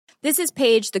This is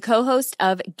Paige, the co-host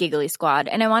of Giggly Squad,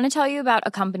 and I want to tell you about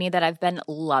a company that I've been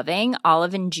loving,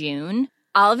 Olive and June.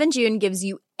 Olive and June gives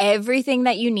you everything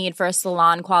that you need for a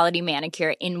salon-quality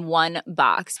manicure in one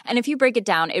box. And if you break it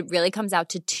down, it really comes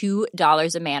out to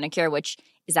 $2 a manicure, which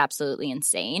is absolutely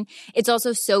insane. It's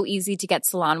also so easy to get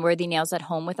salon-worthy nails at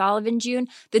home with Olive and June.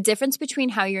 The difference between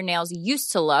how your nails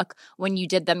used to look when you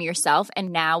did them yourself and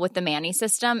now with the Mani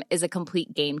system is a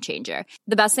complete game changer.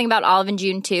 The best thing about Olive and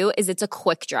June, too, is it's a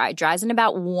quick dry. Dries in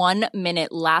about 1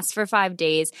 minute, lasts for 5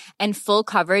 days, and full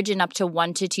coverage in up to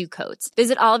 1 to 2 coats.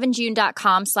 Visit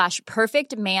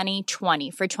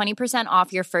oliveandjune.com/perfectmani20 for 20%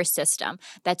 off your first system.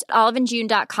 That's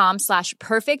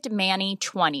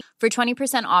oliveandjune.com/perfectmani20 for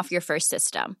 20% off your first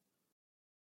system.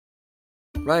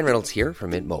 Ryan Reynolds here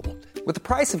from Mint Mobile. With the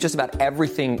price of just about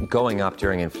everything going up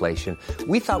during inflation,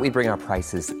 we thought we'd bring our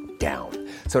prices down.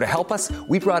 So to help us,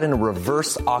 we brought in a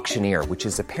reverse auctioneer, which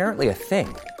is apparently a thing.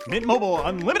 Mint Mobile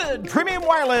Unlimited Premium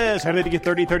Wireless. How to get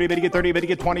 30, 30, bit to get 30, bit to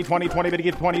get 20, 20, 20, bit to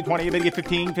get 20, 20, bit to get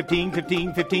 15, 15,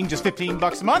 15, 15, just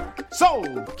 $15 a month?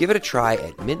 Sold! Give it a try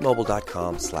at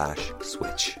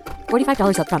mintmobile.com/switch.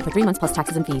 $45 up front for 3 months plus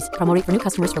taxes and fees. Promo rate for new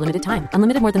customers for limited time.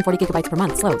 Unlimited more than 40 gigabytes per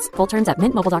month. Slows full terms at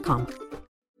mintmobile.com.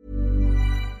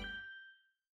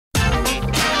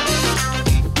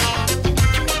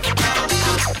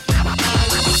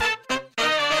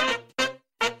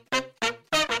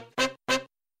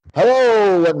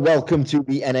 Hello and welcome to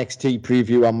the NXT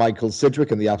preview. I'm Michael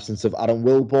Sidgwick in the absence of Adam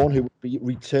Wilborn, who will be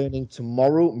returning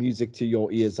tomorrow. Music to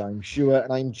your ears, I'm sure.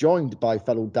 And I'm joined by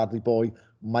fellow Dudley boy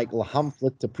Michael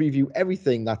Hamflett to preview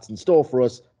everything that's in store for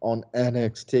us on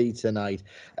NXT tonight.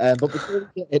 But before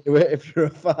we get into it, if you're a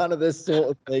fan of this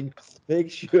sort of thing,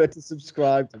 make sure to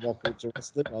subscribe to What Culture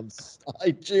Wrestling on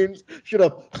iTunes. Shut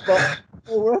up, Spotify,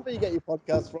 or wherever you get your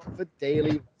podcasts from for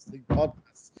daily wrestling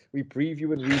podcasts. We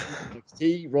preview and review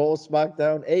NXT, Raw,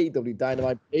 SmackDown, AEW,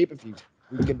 Dynamite, pay-per-views.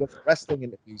 We conduct wrestling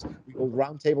interviews. We hold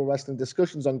roundtable wrestling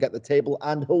discussions on Get the Table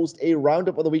and host a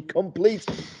roundup of the week complete.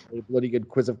 A bloody good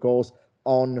quiz, of course,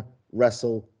 on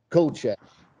wrestle culture.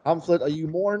 Hamflett, are you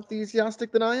more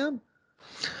enthusiastic than I am?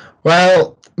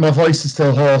 Well, my voice is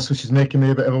still hoarse, which is making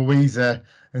me a bit of a wheezer.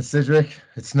 And Sidgwick,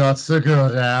 it's not so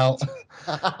good, Al.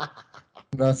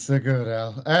 Not so good,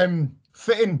 Al.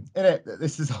 Fitting, innit, that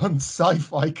this is on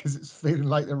Sci-Fi because it's feeling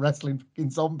like the wrestling fucking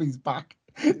zombies back.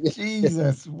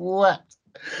 Jesus, what?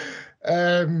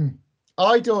 I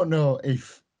don't know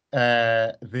if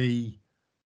we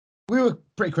were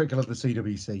pretty critical of the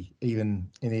CWC, even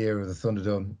in the era of the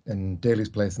Thunderdome and Daly's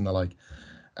Place and the like.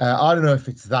 I don't know if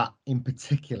it's that in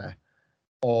particular,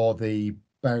 or the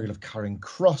burial of Karen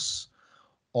Cross,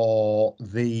 or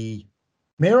the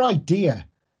mere idea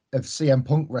of CM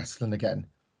Punk wrestling again,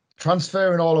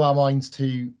 transferring all of our minds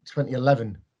to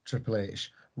 2011 Triple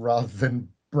H rather than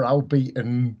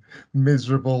browbeaten,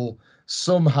 miserable,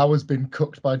 somehow has been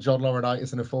cooked by John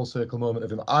Laurinaitis in a full circle moment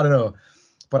of him. I don't know,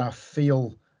 but I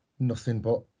feel nothing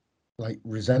but like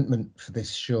resentment for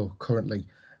this show currently.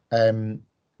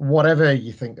 Whatever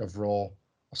you think of Raw or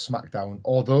SmackDown,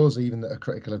 or those even that are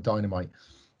critical of Dynamite,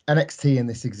 NXT in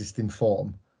this existing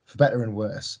form, for better and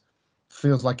worse,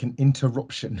 feels like an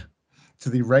interruption to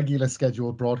the regular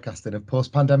scheduled broadcasting of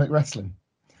post-pandemic wrestling.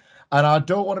 And I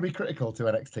don't want to be critical to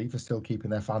NXT for still keeping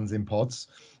their fans in pods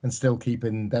and still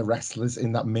keeping their wrestlers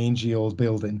in that mangy old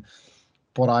building.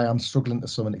 But I am struggling to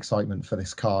summon excitement for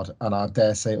this card. And I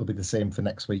dare say it'll be the same for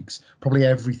next week's. Probably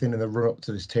everything in the run up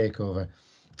to this takeover.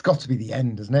 It's got to be the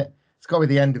end, hasn't it? It's got to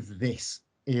be the end of this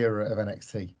era of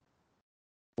NXT.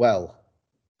 Well,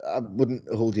 I wouldn't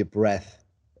hold your breath.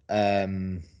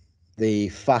 The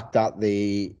fact that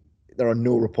there are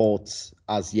no reports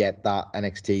as yet that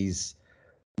NXT's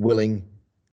willing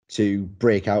to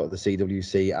break out of the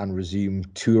CWC and resume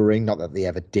touring. Not that they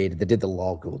ever did. They did the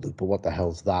Largo loop, but what the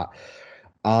hell's that?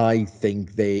 I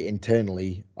think they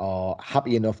internally are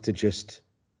happy enough to just,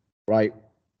 right,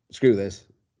 screw this.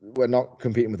 We're not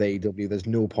competing with AEW. There's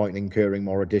no point in incurring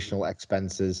more additional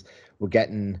expenses. We're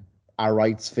getting our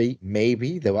rights fee.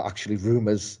 Maybe there were actually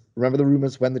rumors. Remember the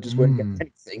rumors when they just weren't getting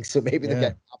anything? So maybe they're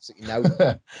getting absolutely now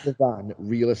the van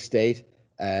real estate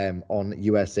on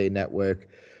USA Network.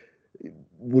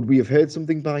 Would we have heard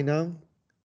something by now?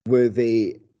 Were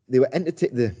they were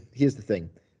entertaining? Here's the thing: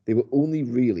 they were only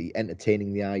really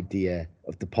entertaining the idea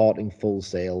of departing Full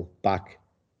Sail back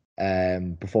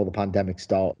before the pandemic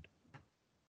started,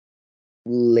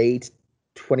 late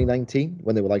 2019,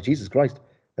 when they were like, Jesus Christ,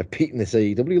 they've beaten this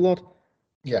AEW lot.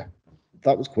 Yeah.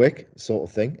 That was quick, sort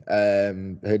of thing.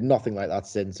 Heard nothing like that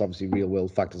since. Obviously, real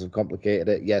world factors have complicated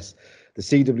it. Yes, the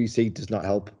CWC does not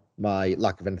help my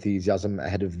lack of enthusiasm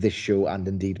ahead of this show and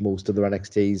indeed most other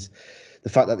NXTs. the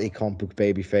fact that they can't book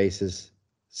baby faces,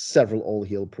 several all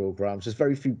heel programs, just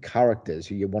very few characters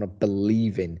who you want to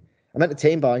believe in. I'm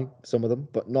entertained by some of them,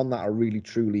 but none that I really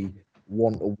truly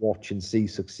want to watch and see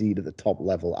succeed at the top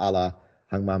level, a la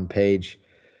Hangman Page.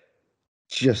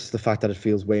 Just the fact that it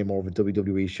feels way more of a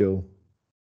WWE show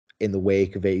in the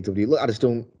wake of AEW. Look, I just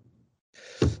don't.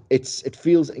 It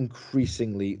feels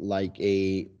increasingly like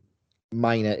a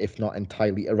minor, if not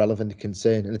entirely irrelevant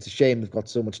concern, and it's a shame they've got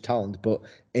so much talent. But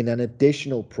in an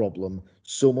additional problem,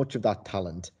 so much of that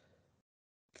talent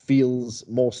feels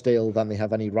more stale than they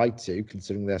have any right to,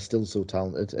 considering they're still so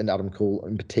talented. And Adam Cole,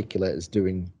 in particular, is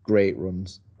doing great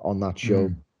runs on that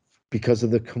show because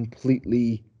of the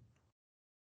completely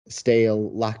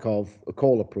stale lack of a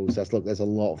call-up process. Look, there's a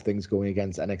lot of things going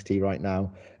against NXT right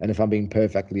now, and if I'm being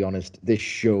perfectly honest, this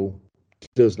show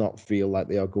does not feel like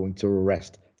they are going to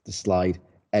arrest the slide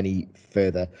any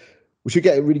further. We should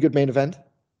get a really good main event.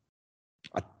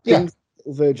 I think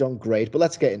it'll verge on great, but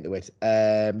let's get into it.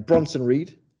 Bronson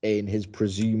Reed in his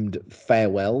presumed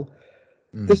farewell.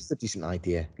 This is a decent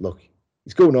idea. Look,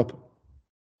 he's going up.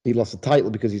 He lost the title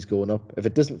because he's going up. If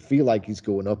it doesn't feel like he's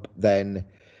going up, then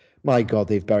my God,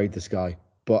 they've buried this guy.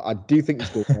 But I do think he's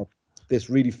going up. This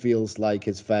really feels like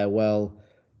his farewell.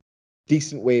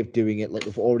 Decent way of doing it. Look,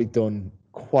 we've already done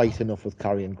quite enough with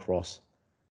Karrion Kross.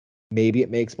 Maybe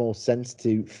it makes more sense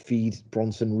to feed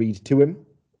Bronson Reed to him,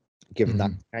 given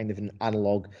that kind of an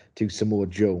analog to Samoa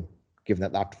Joe, given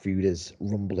that that feud is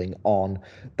rumbling on.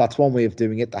 That's one way of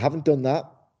doing it. They haven't done that,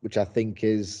 which I think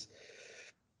is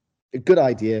a good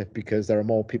idea because there are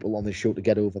more people on this show to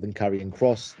get over than Karrion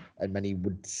Kross, and many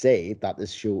would say that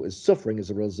this show is suffering as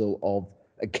a result of,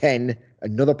 again,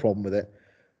 another problem with it,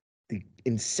 the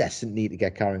incessant need to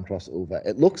get Karrion Kross over.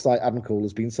 It looks like Adam Cole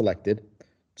has been selected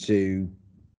to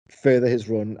further his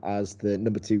run as the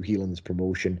number 2 heel in this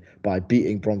promotion by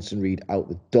beating Bronson Reed out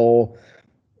the door.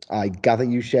 I gather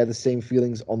you share the same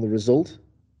feelings on the result.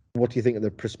 What do you think of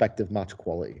the prospective match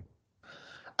quality?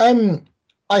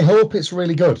 I hope it's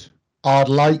really good. I'd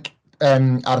like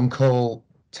Adam Cole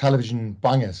television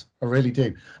bangers. I really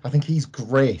do. I think he's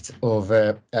great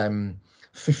over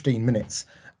 15 minutes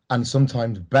and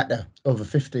sometimes better over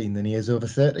 15 than he is over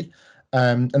 30.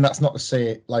 And that's not to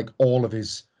say like all of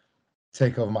his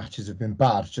takeover matches have been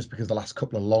bad, just because the last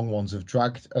couple of long ones have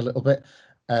dragged a little bit.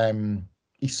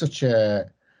 He's such a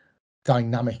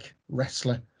dynamic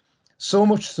wrestler, so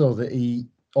much so that he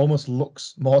almost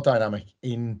looks more dynamic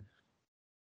in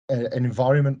an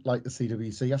environment like the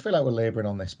CWC. I feel like we're laboring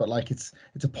on this, but like it's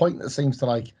a point that seems to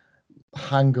like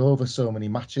hang over so many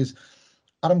matches.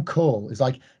 Adam Cole is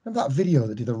like, remember that video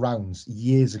that did the rounds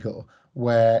years ago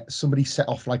where somebody set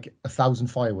off like 1,000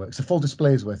 fireworks, a full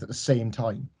display's worth at the same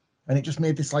time, and it just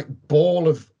made this like ball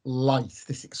of light,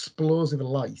 this explosive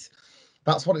light.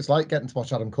 That's what it's like getting to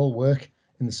watch Adam Cole work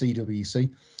in the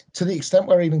CWC, to the extent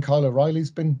where even Kyle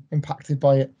O'Reilly's been impacted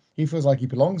by it. He feels like he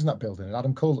belongs in that building, and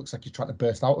Adam Cole looks like he's trying to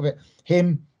burst out of it.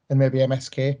 Him and maybe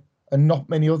MSK, and not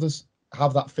many others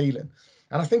have that feeling.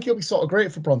 And I think he'll be sort of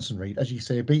great for Bronson Reed, as you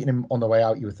say, beating him on the way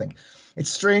out, you would think. It's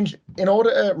strange. In order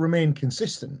to remain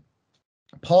consistent,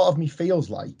 part of me feels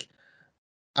like,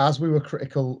 as we were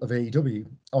critical of AEW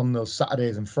on those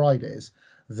Saturdays and Fridays,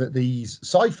 that these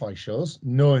sci-fi shows,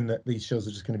 knowing that these shows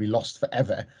are just going to be lost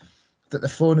forever, that they're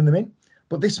phoning them in.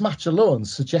 But this match alone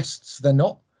suggests they're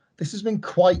not. This has been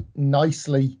quite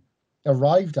nicely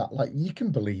arrived at. Like, you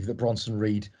can believe that Bronson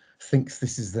Reed thinks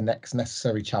this is the next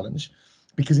necessary challenge,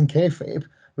 because in kayfabe,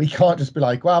 we can't just be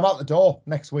like, well, I'm out the door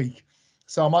next week,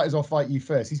 so I might as well fight you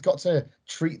first. He's got to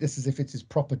treat this as if it's his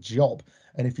proper job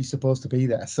and if he's supposed to be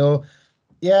there. So,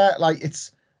 yeah, like,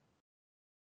 it's...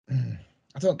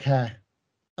 I don't care.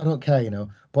 You know,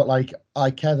 but like,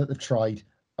 I care that they've tried.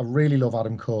 I really love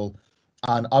Adam Cole,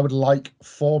 and I would like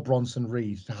for Bronson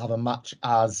Reed to have a match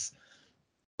as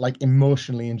like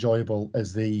emotionally enjoyable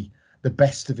as the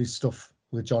best of his stuff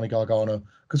with Johnny Gargano.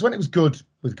 Because when it was good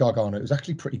with Gargano, it was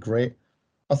actually pretty great.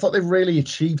 I thought they really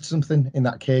achieved something in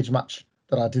that cage match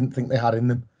that I didn't think they had in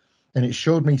them. And it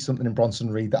showed me something in Bronson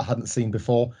Reed that I hadn't seen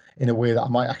before, in a way that I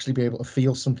might actually be able to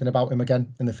feel something about him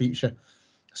again in the future.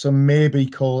 So maybe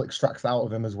Cole extracts that out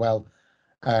of him as well.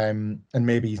 And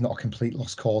maybe he's not a complete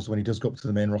lost cause when he does go up to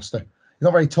the main roster. He's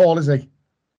not very tall, is he?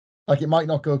 Like, it might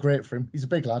not go great for him. He's a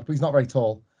big lad, but he's not very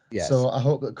tall. Yes. So I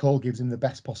hope that Cole gives him the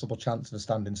best possible chance of a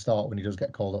standing start when he does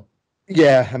get called up.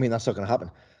 Yeah, I mean, that's not going to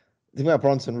happen. The thing about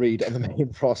Bronson Reed on the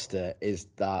main roster is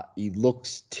that he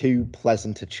looks too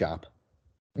pleasant a chap.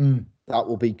 That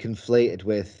will be conflated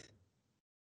with,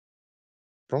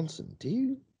 Bronson,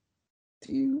 do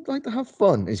you like to have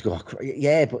fun? He's going,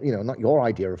 yeah, but, you know, not your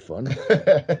idea of fun.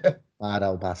 Mad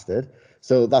old bastard.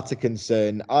 So that's a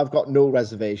concern. I've got no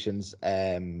reservations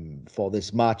for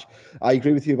this match. I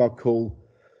agree with you about Cole.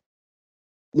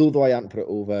 Although I hadn't put it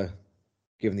over,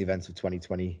 given the events of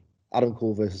 2020, Adam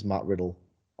Cole versus Matt Riddle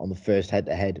on the first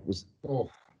head-to-head was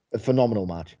a phenomenal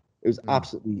match. It was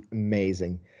absolutely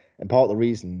amazing. And part of the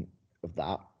reason of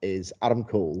that is Adam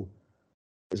Cole,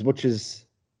 as much as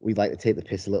we'd like to take the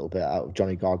piss a little bit out of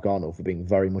Johnny Gargano for being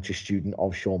very much a student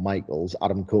of Shawn Michaels,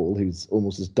 Adam Cole, who's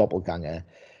almost his doppelganger,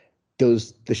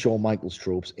 does the Shawn Michaels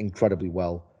tropes incredibly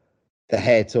well. The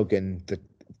hair tugging, the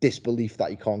disbelief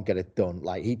that he can't get it done.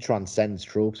 Like, he transcends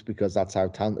tropes because that's how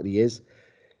talented he is.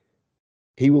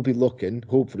 He will be looking,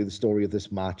 hopefully, the story of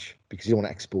this match, because you don't want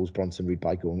to expose Bronson Reed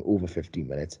by going over 15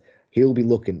 minutes. He'll be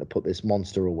looking to put this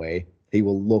monster away. He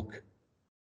will look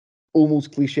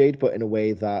almost cliched, but in a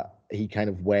way that he kind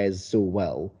of wears so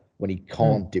well when he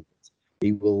can't do it.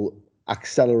 He will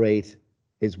accelerate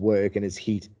his work and his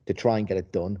heat to try and get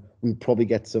it done. We'll probably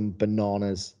get some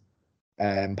bananas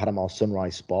Panama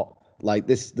Sunrise spot. Like,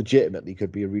 this legitimately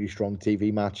could be a really strong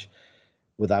TV match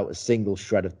without a single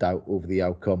shred of doubt over the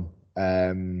outcome.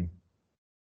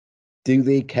 Do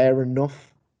they care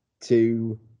enough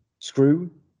to screw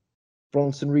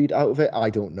Bronson Reed out of it? I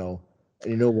don't know.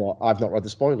 And you know what? I've not read the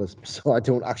spoilers, so I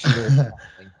don't actually know what's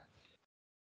happening.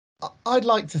 I'd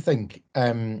like to think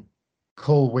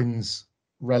Cole wins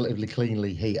relatively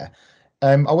cleanly here.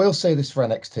 I will say this for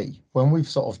NXT. When we've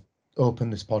sort of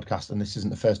opened this podcast, and this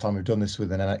isn't the first time we've done this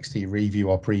with an NXT review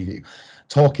or preview,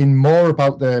 talking more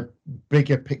about the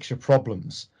bigger picture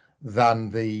problems than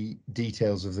the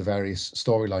details of the various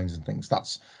storylines and things. That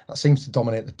seems to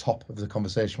dominate the top of the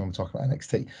conversation when we talk about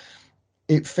NXT.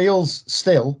 It feels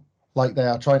still like they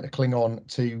are trying to cling on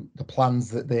to the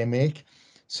plans that they make.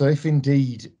 So if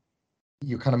indeed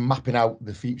you're kind of mapping out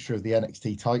the future of the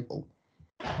NXT title,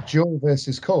 Joe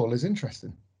versus Cole is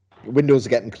interesting. Windows are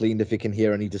getting cleaned if you can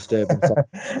hear any disturbance.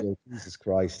 Jesus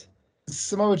Christ.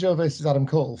 Samoa Joe versus Adam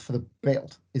Cole for the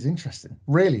belt is interesting,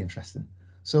 really interesting.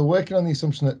 So working on the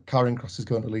assumption that Karrion Kross is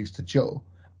going to lose to Joe,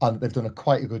 and they've done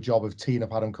quite a good job of teeing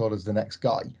up Adam Cole as the next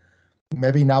guy,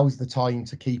 maybe now is the time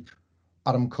to keep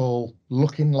Adam Cole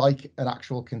looking like an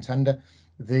actual contender.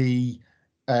 The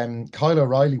Kyle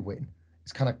O'Reilly win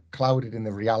is kind of clouded in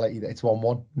the reality that it's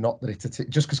 1-1, not that it's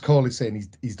just because Cole is saying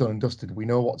he's done and dusted. We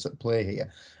know what's at play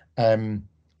here.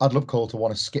 I'd love Cole to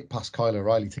want to skip past Kyle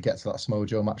O'Reilly to get to that Samoa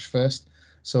Joe match first.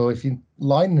 So if you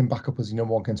line him back up as your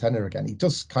number one contender again, he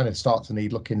does kind of start to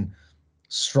need looking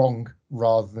strong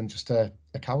rather than just a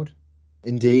coward.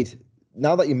 Indeed.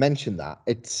 Now that you mention that,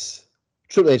 it's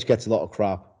Triple H gets a lot of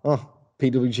crap. Oh,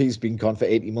 PWG's been gone for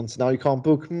 80 months now. You can't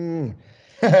book.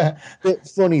 Bit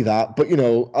funny that, but you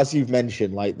know, as you've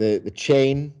mentioned, like the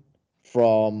chain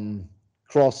from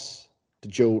Kross to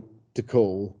Joe to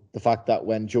Cole, the fact that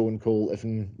when Joe and Cole, if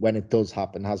and when it does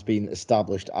happen, has been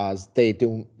established as they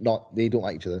don't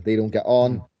like each other. They don't get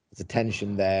on. There's a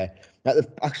tension there. Like, they've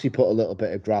actually put a little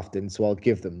bit of graft in, so I'll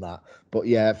give them that. But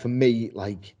yeah, for me,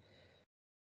 like,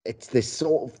 it's this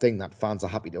sort of thing that fans are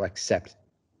happy to accept.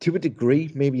 To a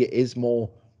degree, maybe it is more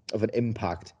of an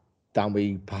impact than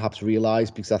we perhaps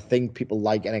realize, because I think people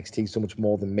like NXT so much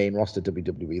more than main roster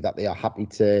WWE that they are happy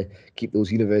to keep those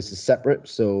universes separate.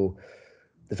 So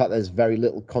the fact that there's very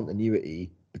little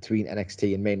continuity between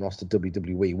NXT and main roster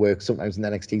WWE works sometimes in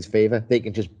NXT's favor. They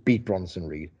can just beat Bronson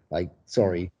Reed. Like,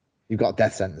 sorry, you've got a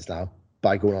death sentence now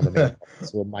by going on the main roster,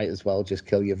 so it might as well just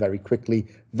kill you very quickly,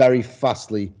 very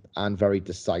fastly, and very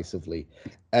decisively.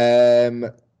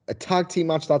 A tag team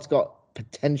match that's got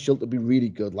potential to be really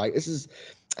good. Like, this is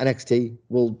NXT.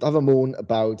 We'll have a moan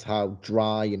about how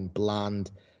dry and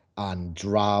bland and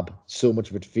drab so much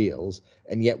of it feels,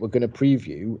 and yet we're going to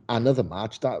preview another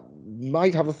match that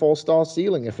might have a 4-star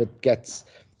ceiling if it gets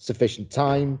sufficient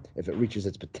time, if it reaches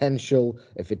its potential,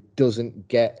 if it doesn't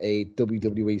get a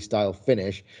WWE style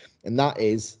finish, and that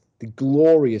is the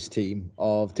glorious team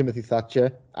of Timothy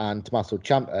Thatcher and Tommaso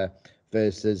Ciampa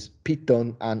versus Pete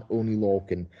Dunne and Oney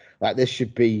Lorcan. Like, this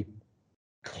should be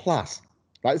class.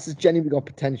 Like, this has genuinely got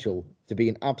potential to be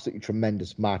an absolutely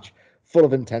tremendous match, full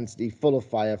of intensity, full of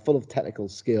fire, full of technical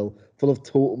skill, full of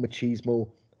total machismo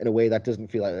in a way that doesn't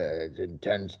feel like it's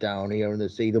intense down here in the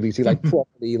CWC. Like,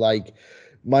 properly, like,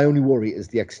 my only worry is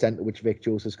the extent to which Vic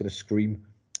Joseph's going to scream.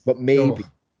 But maybe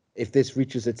if this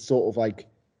reaches its sort of like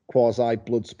quasi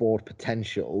blood sport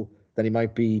potential, then he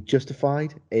might be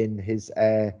justified in his.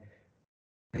 I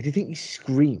do think he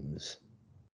screams.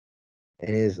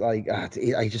 And he's like,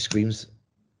 he just screams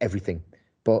everything.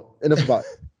 But enough about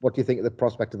what do you think of the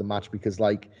prospect of the match? Because,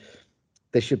 like,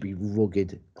 there should be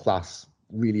rugged, class,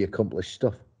 really accomplished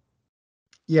stuff.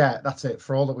 Yeah, that's it.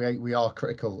 For all that we are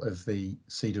critical of the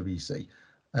CWC,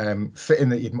 Fitting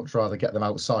that you'd much rather get them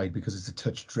outside because it's a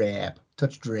touch drab.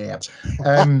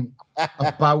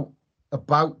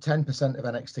 About 10% of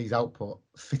NXT's output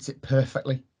fits it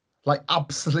perfectly, like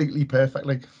absolutely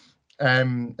perfectly.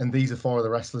 And these are four of the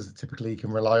wrestlers that typically you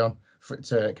can rely on for it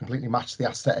to completely match the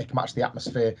aesthetic, match the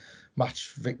atmosphere,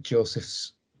 match Vic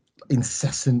Joseph's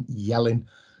incessant yelling,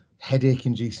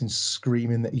 headache-inducing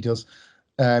screaming that he does.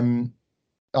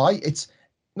 It's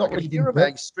not really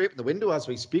scraping the window as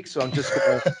we speak, so I'm just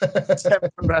going to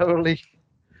temporarily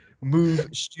move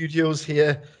studios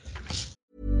here.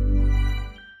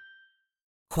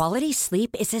 Quality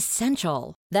sleep is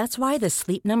essential. That's why the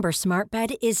Sleep Number Smart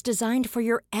Bed is designed for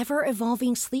your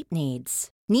ever-evolving sleep needs.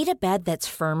 Need a bed that's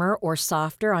firmer or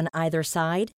softer on either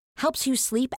side? Helps you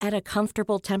sleep at a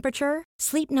comfortable temperature?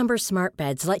 Sleep Number Smart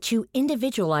Beds let you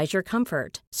individualize your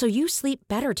comfort, so you sleep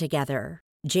better together.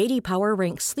 J.D. Power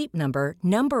ranks Sleep Number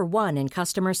number 1 in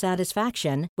customer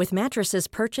satisfaction with mattresses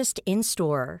purchased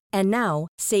in-store. And now,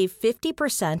 save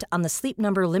 50% on the Sleep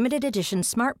Number Limited Edition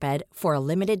Smart Bed for a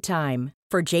limited time.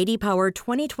 For J.D. Power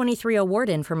 2023 award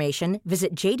information,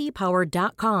 visit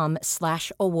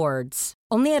jdpower.com/awards.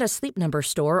 Only at a Sleep Number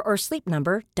store or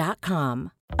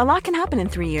sleepnumber.com. A lot can happen in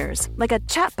 3 years, like a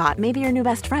chatbot may be your new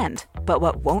best friend. But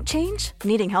what won't change?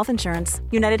 Needing health insurance.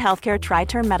 United Healthcare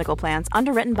Tri-Term Medical Plans,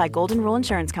 underwritten by Golden Rule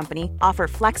Insurance Company, offer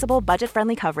flexible,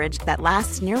 budget-friendly coverage that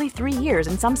lasts nearly 3 years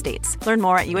in some states. Learn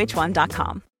more at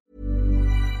uh1.com.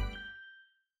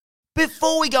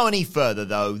 Before we go any further,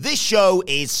 though, this show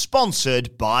is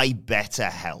sponsored by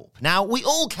BetterHelp. Now, we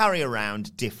all carry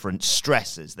around different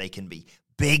stressors. They can be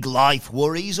big life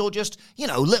worries or just,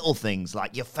 little things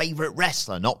like your favorite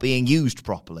wrestler not being used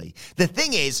properly. The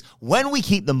thing is, when we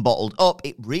keep them bottled up,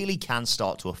 it really can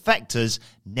start to affect us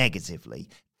negatively.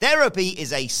 Therapy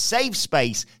is a safe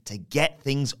space to get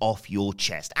things off your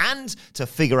chest and to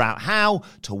figure out how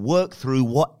to work through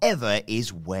whatever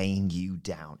is weighing you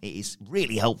down. It is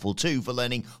really helpful too for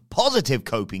learning positive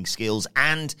coping skills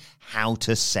and how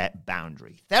to set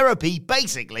boundaries. Therapy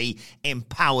basically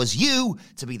empowers you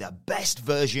to be the best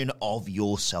version of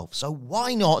yourself. So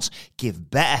why not give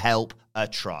BetterHelp a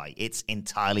try? It's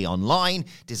entirely online,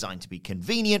 designed to be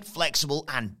convenient, flexible,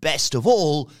 and best of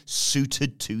all,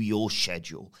 suited to your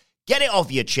schedule. Get it off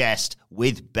your chest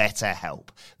with BetterHelp.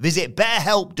 Visit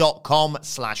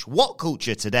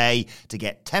betterhelp.com/whatculture today to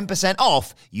get 10%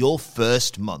 off your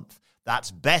first month.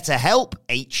 That's BetterHelp,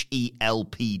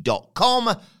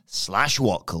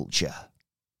 HELP.com/whatculture.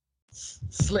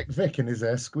 Slick Vic and his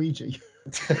squeegee.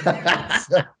 It's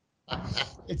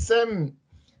the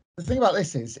thing about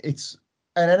this is it's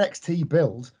an NXT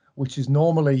build, which is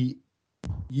normally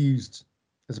used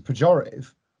as a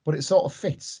pejorative, but it sort of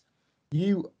fits.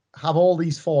 You have all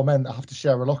these four men that have to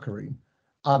share a locker room,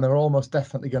 and they're almost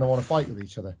definitely going to want to fight with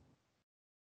each other.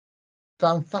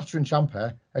 Dan Thatcher and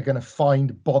Ciampa are going to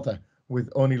find bother with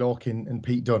Oney Lorcan and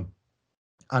Pete Dunne.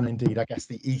 And indeed, I guess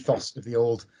the ethos of the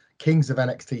old Kings of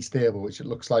NXT stable, which it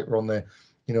looks like we're on the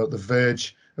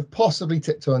verge of possibly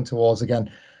tiptoeing towards again.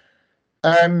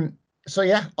 So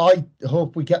yeah, I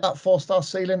hope we get that 4-star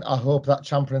ceiling. I hope that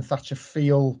Ciampa and Thatcher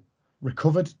feel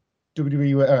recovered.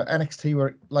 NXT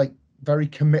were like very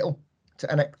committal to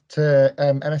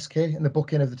MSK in the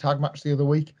booking of the tag match the other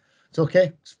week. It's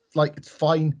okay. It's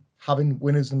fine having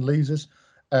winners and losers.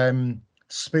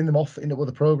 Spin them off into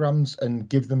other programs and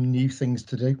give them new things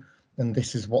to do. And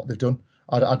this is what they've done.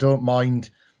 I don't mind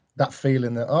that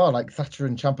feeling that, Thatcher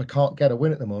and Ciampa can't get a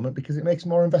win at the moment, because it makes me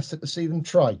more invested to see them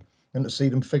try and to see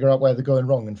them figure out where they're going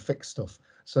wrong and fix stuff.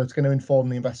 So it's going to inform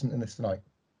the investment in this tonight.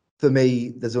 For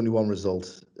me, there's only one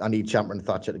result. I need Ciampa and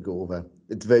Thatcher to go over.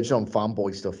 It's verging on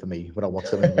fanboy stuff for me when I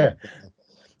watch them.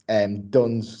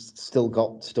 Dunn's still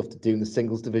got stuff to do in the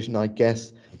singles division, I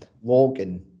guess.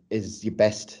 Morgan is your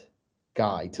best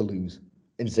guy to lose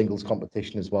in singles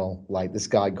competition as well. Like, this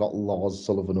guy got Lars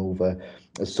Sullivan over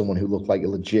as someone who looked like a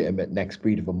legitimate next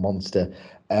breed of a monster.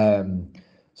 So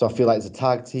I feel like as a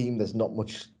tag team, there's not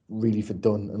much really for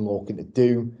Dunn and Lorcan to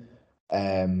do.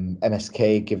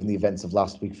 MSK, given the events of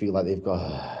last week, feel like they've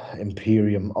got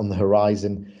Imperium on the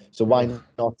horizon. So why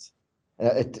not?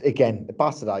 Again,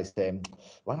 bastardized him.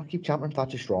 Why not keep Ciampa and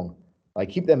Thatcher strong? Like,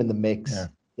 keep them in the mix. Yeah.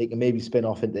 They can maybe spin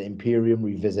off into Imperium,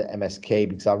 revisit MSK,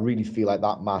 because I really feel like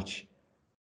that match,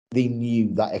 they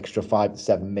knew that extra 5 to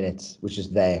 7 minutes was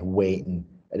just there waiting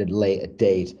at a later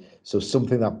date. So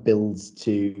something that builds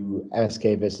to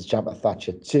MSK versus Ciampa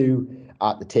Thatcher 2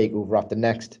 at the takeover after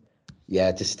next.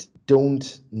 Yeah, just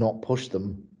don't not push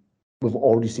them. We've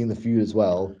already seen the feud as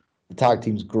well. The tag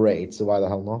team's great, so why the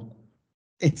hell not?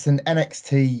 It's an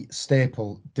NXT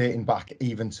staple dating back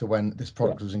even to when this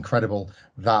product was incredible,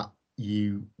 that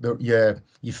your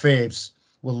faves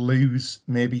will lose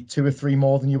maybe 2 or 3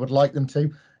 more than you would like them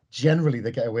to. Generally,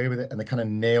 they get away with it and they kind of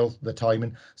nail the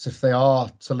timing. So if they are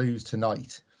to lose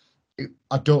tonight,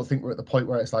 I don't think we're at the point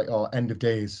where it's like, oh, end of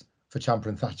days for Ciampa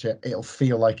and Thatcher. It'll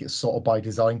feel like it's sort of by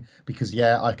design because,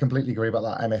 yeah, I completely agree about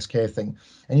that MSK thing.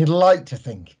 And you'd like to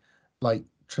think like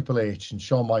Triple H and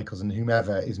Shawn Michaels and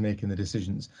whomever is making the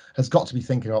decisions has got to be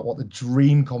thinking about what the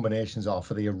dream combinations are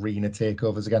for the arena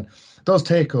takeovers again. Those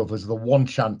takeovers are the one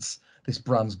chance this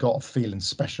brand's got of feeling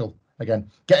special again.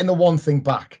 Getting the one thing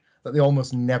back that they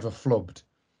almost never flubbed.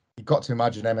 You've got to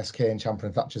imagine MSK and Ciampa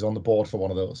and Thatcher's on the board for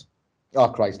one of those. Oh,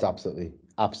 Christ, absolutely.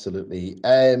 Absolutely.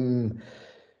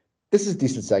 This is a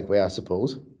decent segue, I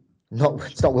suppose. It's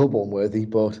not Wilborn worthy,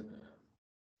 but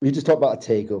we just talked about a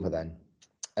takeover then.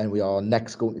 And we are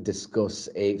next going to discuss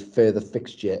a further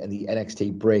fixture in the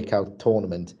NXT Breakout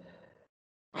Tournament.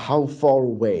 How far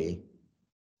away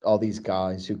are these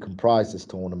guys who comprise this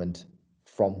tournament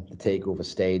from the takeover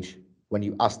stage? When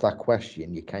you ask that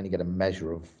question, you kind of get a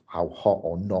measure of how hot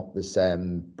or not this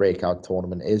Breakout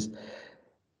Tournament is.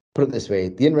 Put it this way,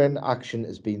 the in-ring action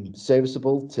has been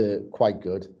serviceable to quite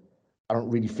good. I don't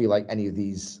really feel like any of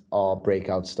these are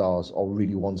breakout stars or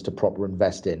really ones to proper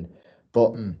invest in.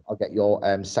 But I'll get your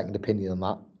second opinion on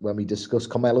that when we discuss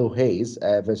Carmelo Hayes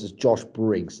versus Josh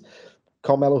Briggs.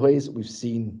 Carmelo Hayes, we've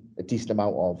seen a decent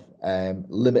amount of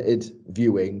limited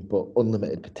viewing, but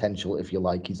unlimited potential, if you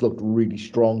like. He's looked really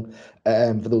strong.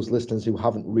 For those listeners who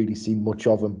haven't really seen much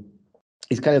of him,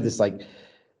 he's kind of this like,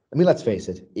 I mean, let's face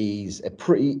it, he's a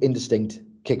pretty indistinct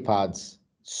kick pads,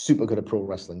 super good at pro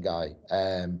wrestling guy.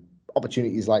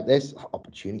 Opportunities like this,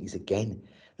 opportunities again.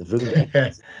 They've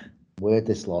ruined word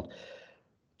this lot.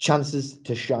 Chances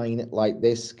to shine like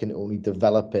this can only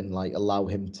develop and like allow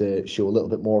him to show a little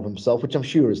bit more of himself, which I'm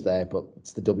sure is there, but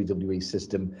it's the WWE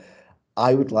system.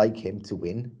 I would like him to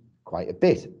win quite a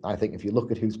bit. I think if you look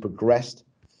at who's progressed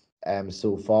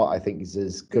so far, I think he's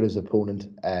as good as opponent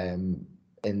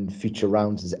in future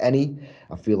rounds as any.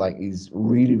 I feel like he's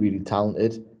really, really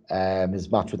talented. His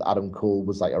match with Adam Cole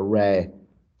was like a rare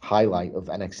highlight of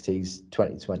NXT's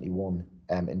 2021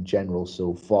 in general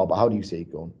so far. But how do you see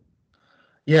it going?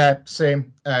 Yeah,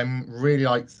 same. Really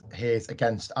liked Hayes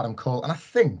against Adam Cole, and I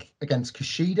think against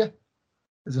Kushida.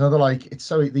 There's another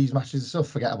these matches are so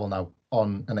forgettable now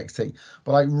on NXT,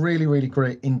 but like really, really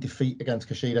great in defeat against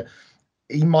Kushida.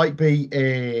 He might be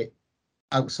a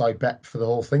outside bet for the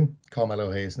whole thing.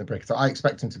 Carmelo Hayes in the break. So I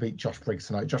expect him to beat Josh Briggs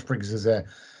tonight. Josh Briggs is a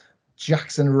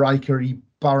Jackson Riker-y,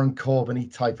 Baron Corbin-y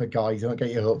type of guy. Don't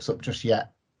get your hopes up just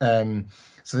yet.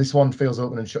 So this one feels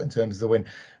open and shut in terms of the win.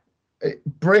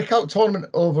 Breakout tournament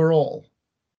overall,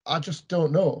 I just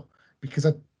don't know, because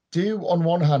I do on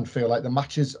one hand feel like the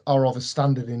matches are of a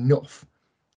standard enough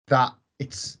that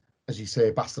it's, as you say,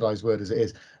 a bastardized word as it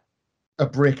is, a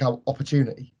breakout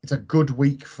opportunity. It's a good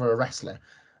week for a wrestler.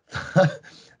 I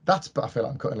feel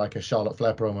like I'm cutting like a Charlotte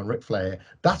Flair promo and Ric Flair.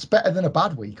 That's better than a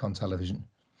bad week on television.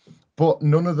 But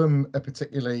none of them are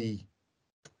particularly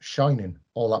shining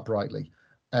all that brightly.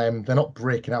 They're not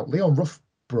breaking out. Leon Ruff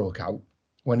broke out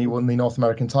when he won the North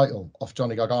American title off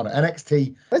Johnny Gargano.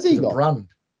 NXT is a brand.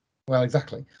 Well,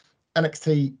 exactly.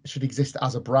 NXT should exist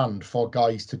as a brand for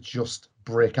guys to just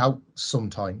break out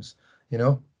sometimes, you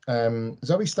know?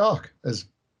 Zoe Stark has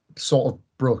sort of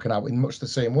broken out in much the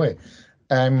same way.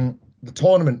 The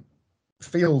tournament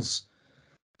feels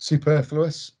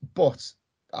superfluous, but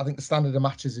I think the standard of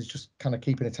matches is just kind of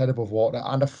keeping its head above water.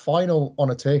 And a final on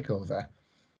a takeover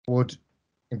would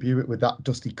imbue it with that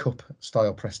Dusty Cup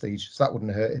style prestige, so that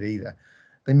wouldn't hurt it either.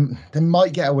 They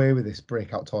might get away with this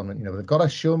breakout tournament, you know, but they've got to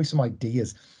show me some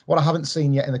ideas. What I haven't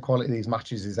seen yet in the quality of these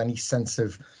matches is any sense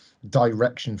of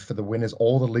direction for the winners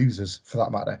or the losers, for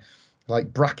that matter.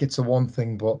 Like, brackets are one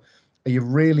thing, but are you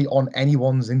really on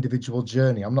anyone's individual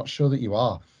journey? I'm not sure that you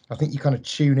are. I think you kind of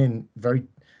tune in very,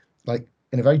 like,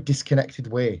 in a very disconnected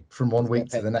way from one week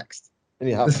to the next.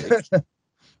 There's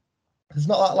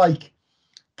not that, like,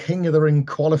 King of the Ring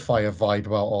qualifier vibe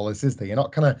about all this, is there? You're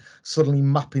not kind of suddenly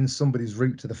mapping somebody's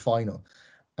route to the final.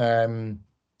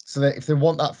 So that if they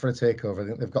want that for a takeover, I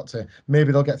think they've got to,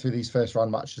 maybe they'll get through these first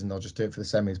round matches and they'll just do it for the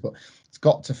semis, but it's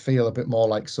got to feel a bit more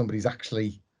like somebody's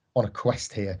actually on a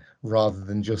quest here rather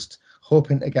than just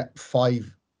hoping to get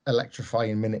 5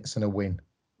 electrifying minutes and a win.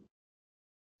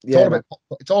 It's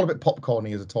all a bit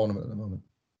popcorny as a tournament at the moment.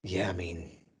 Yeah, I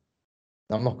mean,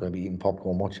 I'm not going to be eating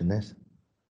popcorn watching this.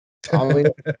 I mean,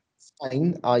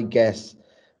 fine, I guess,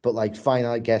 but like fine,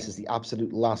 I guess, is the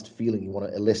absolute last feeling you want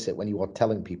to elicit when you are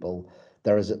telling people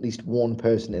there is at least one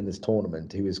person in this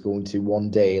tournament who is going to one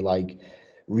day like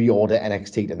reorder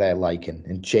NXT to their liking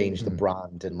and change the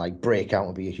brand and like break out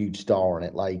and be a huge star on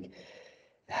it. Like,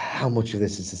 how much of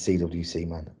this is the CWC,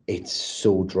 man? It's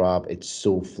so drab. It's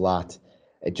so flat.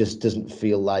 It just doesn't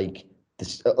feel like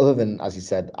this. Other than, as you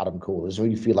said, Adam Cole, it doesn't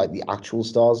really feel like the actual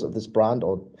stars of this brand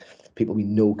or people we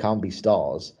know can be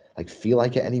stars like feel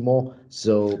like it anymore.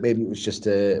 So maybe it was just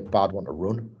a bad one to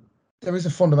run. There is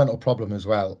a fundamental problem as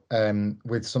well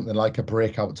with something like a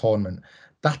breakout tournament.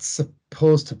 That's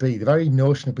supposed to be the very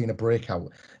notion of being a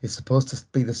breakout is supposed to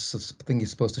be the thing you're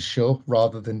supposed to show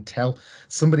rather than tell.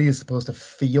 Somebody is supposed to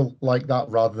feel like that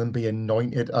rather than be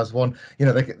anointed as one. You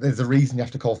know, there's a reason you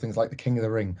have to call things like the King of the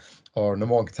Ring or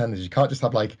number one contenders. You can't just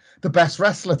have like the best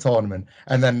wrestler tournament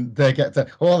and then they get to,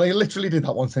 well, they literally did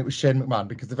that once and it was Shane McMahon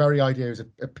because the very idea is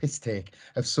a piss take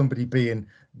of somebody being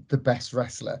the best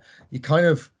wrestler. You kind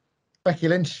of, Becky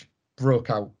Lynch broke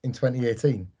out in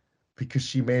 2018 because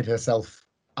she made herself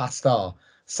a star.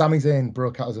 Sami Zayn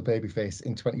broke out as a babyface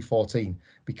in 2014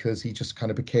 because he just kind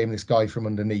of became this guy from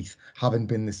underneath, having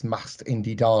been this masked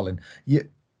indie darling. You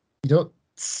don't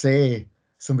say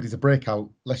somebody's a breakout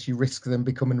unless you risk them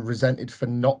becoming resented for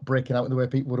not breaking out in the way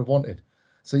people would have wanted.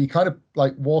 So you kind of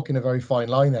like walking a very fine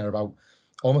line there about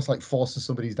almost like forcing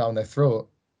somebody down their throat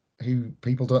who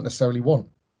people don't necessarily want.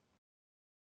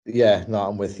 Yeah, no,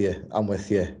 I'm with you.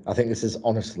 I think this is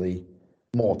honestly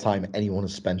more time anyone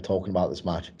has spent talking about this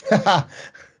match.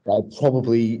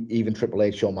 Probably even Triple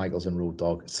H, Shawn Michaels, and Road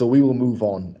Dogg. So we will move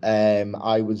on.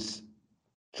 I was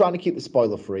trying to keep the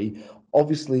spoiler free,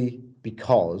 obviously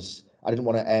because I didn't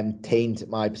want to taint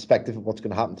my perspective of what's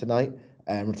going to happen tonight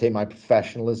and retain my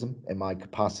professionalism in my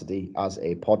capacity as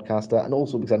a podcaster, and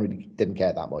also because I really didn't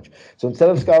care that much. So instead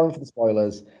of scouring for the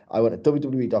spoilers, I went to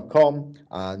WWE.com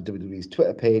and WWE's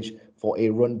Twitter page for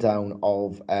a rundown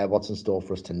of what's in store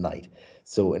for us tonight.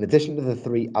 So in addition to the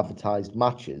 3 advertised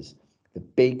matches, the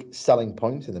big selling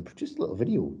point, and they produced a little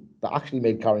video that actually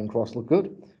made Karrion Kross look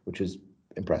good, which was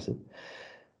impressive.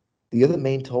 The other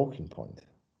main talking point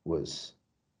was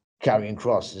Karrion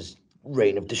Kross's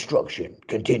reign of destruction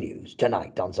continues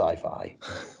tonight on Sci-Fi.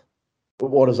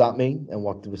 But what does that mean, and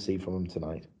what do we see from him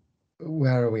tonight?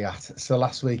 Where are we at? So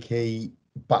last week he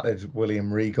battered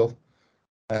William Regal,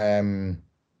 and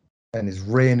his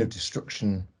reign of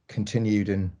destruction continued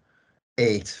in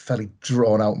 8 fairly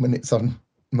drawn-out minutes on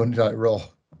Monday Night Raw,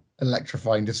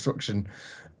 electrifying destruction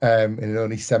in an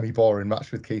only semi-boring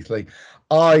match with Keith Lee.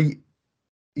 I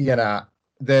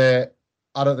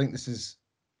don't think this is.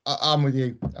 I'm with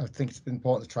you. I think it's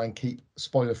important to try and keep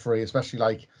spoiler-free, especially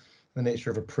like the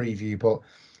nature of a preview. But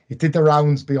it did the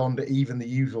rounds beyond even the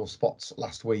usual spots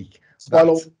last week.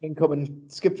 Spoiler incoming.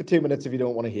 Skip for 2 minutes if you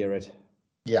don't want to hear it.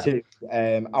 Yeah. To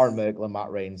Aaron Merkel and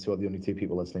Matt Reigns, who are the only 2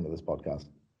 people listening to this podcast.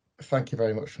 Thank you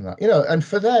very much for that. You know, and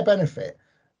for their benefit,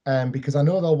 because I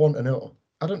know they'll want to know.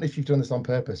 I don't know if you've done this on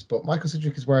purpose, but Michael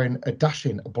Sidgwick is wearing a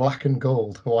dashing black and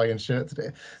gold Hawaiian shirt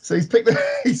today. So he's picked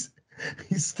he's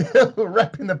still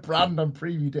repping the brand on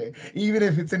preview day, even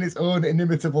if it's in its own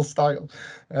inimitable style.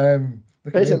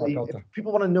 Basically, if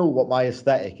people want to know what my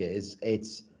aesthetic is,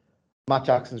 it's Matt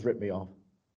Jackson's ripped me off.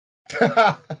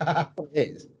 It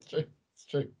is. It's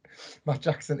true. Matt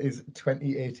Jackson is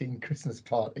 2018 Christmas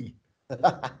party.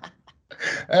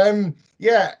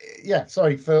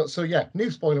 Sorry.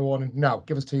 New spoiler warning. Now,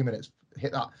 give us 2 minutes.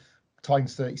 Hit that.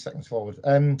 Time's 30 seconds forward.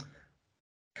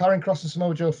 Karrion Kross and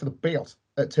Samoa Joe for the belt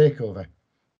at TakeOver.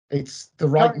 It's the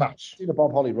right match. See the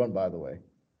Bob Holly run, by the way.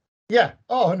 Yeah.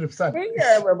 Oh, 100%. Beat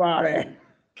everybody.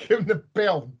 Give him the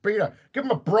belt. Beat her. Give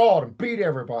him a broad and beat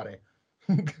everybody.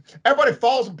 Everybody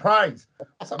falls and prays.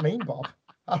 What's that mean, Bob?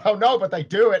 I don't know, but they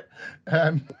do it.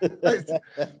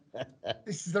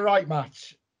 This is the right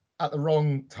match at the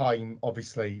wrong time,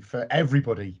 obviously, for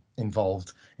everybody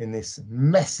involved in this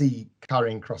messy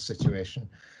Karrion Kross situation.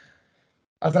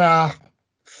 I don't know,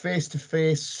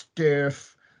 face-to-face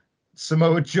sturf,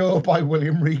 Samoa Joe by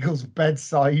William Regal's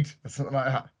bedside, or something like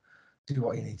that. Do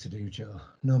what you need to do, Joe.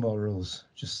 No more rules.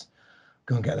 Just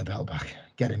go and get the belt back.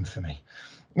 Get him for me.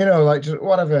 You know, like, just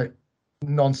whatever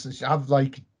nonsense. Have,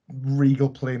 like, Regal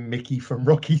play Mickey from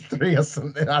Rocky 3 or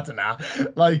something. I don't know.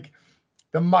 Like,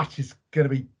 the match is going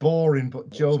to be boring, but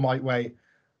Joe might wait.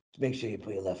 Make sure you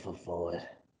put your left foot forward.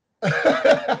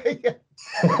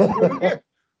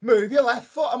 Move your left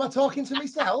foot. Am I talking to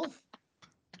myself?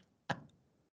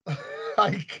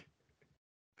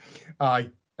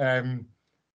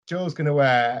 Joe's going to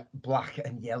wear black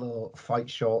and yellow fight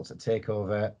shorts at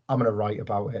TakeOver. I'm going to write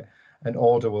about it. And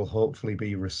order will hopefully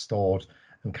be restored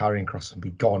and Karrion Kross will be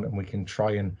gone, and we can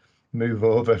try and move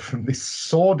over from this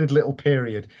sordid little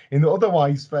period in the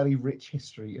otherwise fairly rich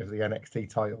history of the NXT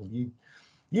title. You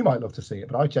might love to see it,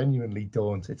 but I genuinely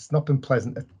don't. It's not been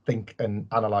pleasant to think and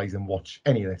analyse and watch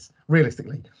any of this.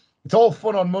 Realistically, it's all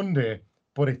fun on Monday,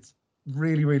 but it's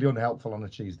really, really unhelpful on a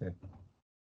Tuesday.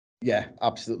 Yeah,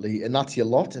 absolutely. And that's your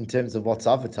lot in terms of what's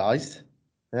advertised.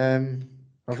 The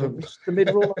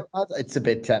mid-roll, it's a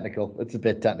bit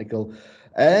technical.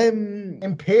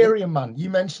 Imperium, man, you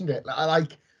mentioned it.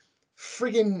 Like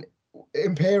friggin'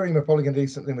 Imperium are probably going to do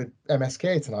something with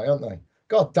MSK tonight, aren't they?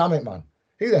 God damn it, man.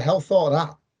 Who the hell thought of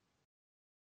that?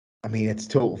 I mean, it's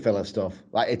total filler stuff.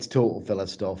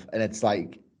 And it's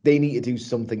like, they need to do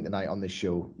something tonight on this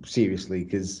show, seriously,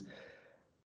 because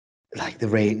like the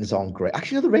ratings aren't great.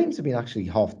 Actually, no, the ratings have been actually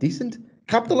half decent.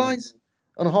 Capitalize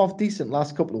on a half decent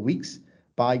last couple of weeks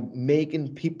by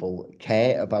making people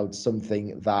care about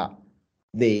something that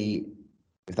they,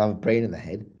 if they have a brain in their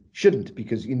head, shouldn't,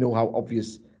 because you know how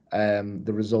obvious the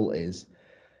result is.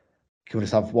 Can we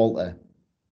just have Walter?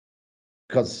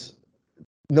 Because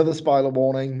another spoiler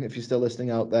warning, if you're still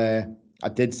listening out there, I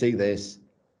did see this.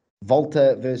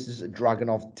 Volta versus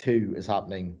Dragunov 2 is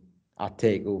happening at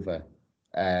TakeOver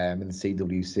in the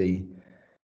CWC.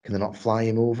 Can they not fly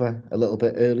him over a little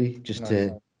bit early just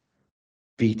to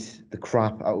beat the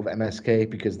crap out of MSK,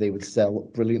 because they would sell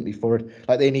brilliantly for it?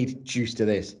 Like, they need juice to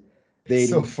this.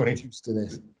 Funny. Juice to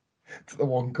this. It's the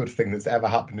one good thing that's ever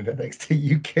happened in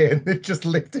NXT UK, and they've just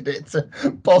lifted it to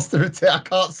posterity. I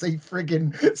can't see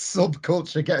friggin'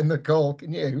 subculture getting the call,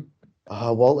 can you?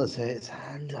 Oh, Walter's hit his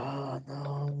hand. Oh,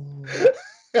 no.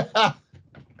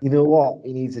 You know what?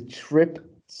 He needs a trip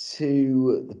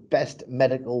to the best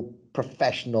medical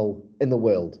professional in the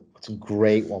world. Some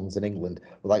great ones in England.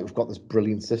 Like, we've got this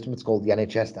brilliant system. It's called the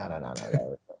NHS.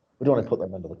 No. We don't want to put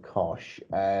them under the cosh.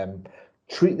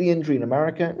 Treat the injury in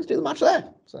America. Let's do the match there.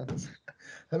 So,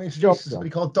 let me introduce somebody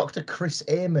called Dr. Chris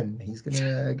Amon. He's going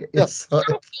to get you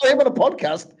started. Him on a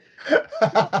podcast.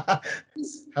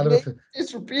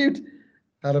 Disrepute.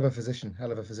 Hell of a physician.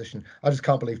 I just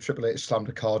can't believe Triple H slammed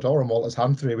a car door on Walter's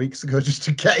hand 3 weeks ago just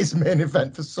to get his main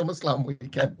event for SummerSlam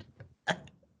weekend.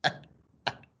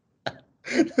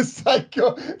 The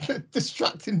psycho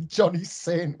distracting Johnny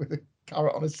Saint with a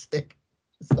carrot on a stick.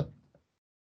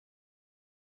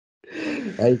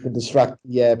 You can distract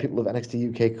people of NXT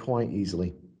UK quite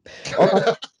easily.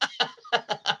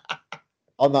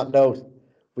 On that note,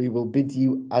 we will bid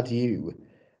you adieu,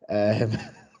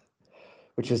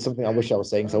 which is something I wish I was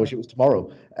saying, because I wish it was tomorrow,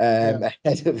 ahead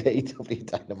of AEW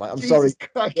Dynamite. Sorry.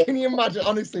 Can you imagine,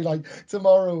 honestly, like,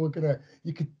 tomorrow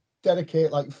you could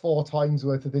dedicate like 4 times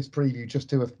worth of this preview just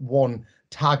to one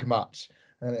tag match.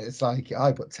 And it's like,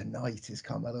 but tonight is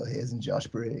Carmelo Hayes and Josh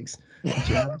Briggs.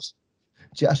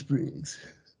 Josh Briggs.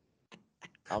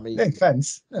 I mean, no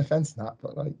offense in that,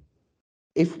 but like,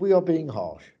 if we are being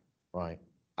harsh, right,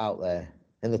 out there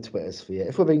in the Twitter sphere,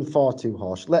 if we're being far too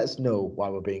harsh, let us know why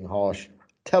we're being harsh.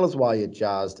 Tell us why you're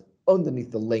jazzed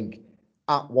underneath the link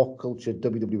at WhatCulture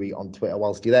WWE on Twitter.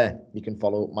 Whilst you're there, you can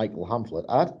follow Michael Hamflett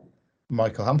at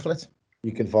Michael Hamflett.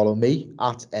 You can follow me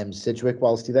at M Sidgwick.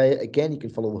 Whilst you're there, again, you can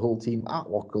follow the whole team at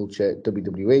WhatCulture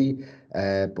WWE.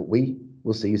 But we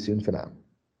will see you soon for now.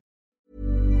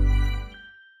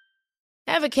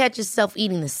 Ever catch yourself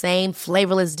eating the same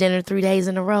flavorless dinner 3 days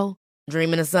in a row?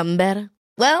 Dreaming of something better?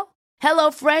 Well,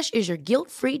 HelloFresh is your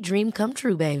guilt-free dream come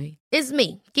true, baby. It's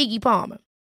me, Keke Palmer.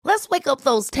 Let's wake up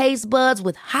those taste buds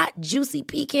with hot, juicy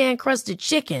pecan-crusted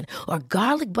chicken or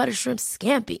garlic butter shrimp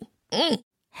scampi.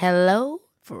 Hello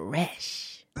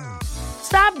Fresh.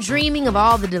 Stop dreaming of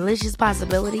all the delicious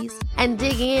possibilities and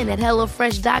dig in at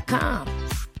HelloFresh.com.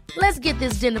 Let's get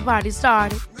this dinner party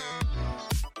started.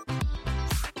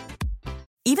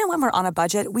 Even when we're on a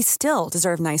budget, we still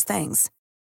deserve nice things.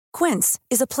 Quince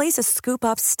is a place to scoop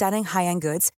up stunning high-end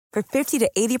goods for 50 to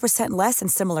 80% less than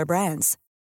similar brands.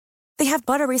 They have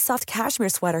buttery soft cashmere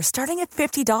sweaters starting at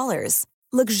 $50,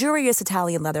 luxurious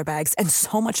Italian leather bags, and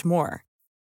so much more.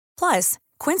 Plus,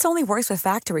 Quince only works with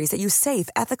factories that use safe,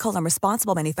 ethical, and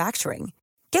responsible manufacturing.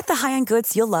 Get the high-end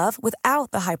goods you'll love without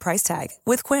the high price tag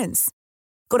with Quince.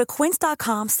 Go to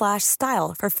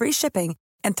quince.com/style for free shipping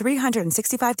and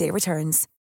 365-day returns.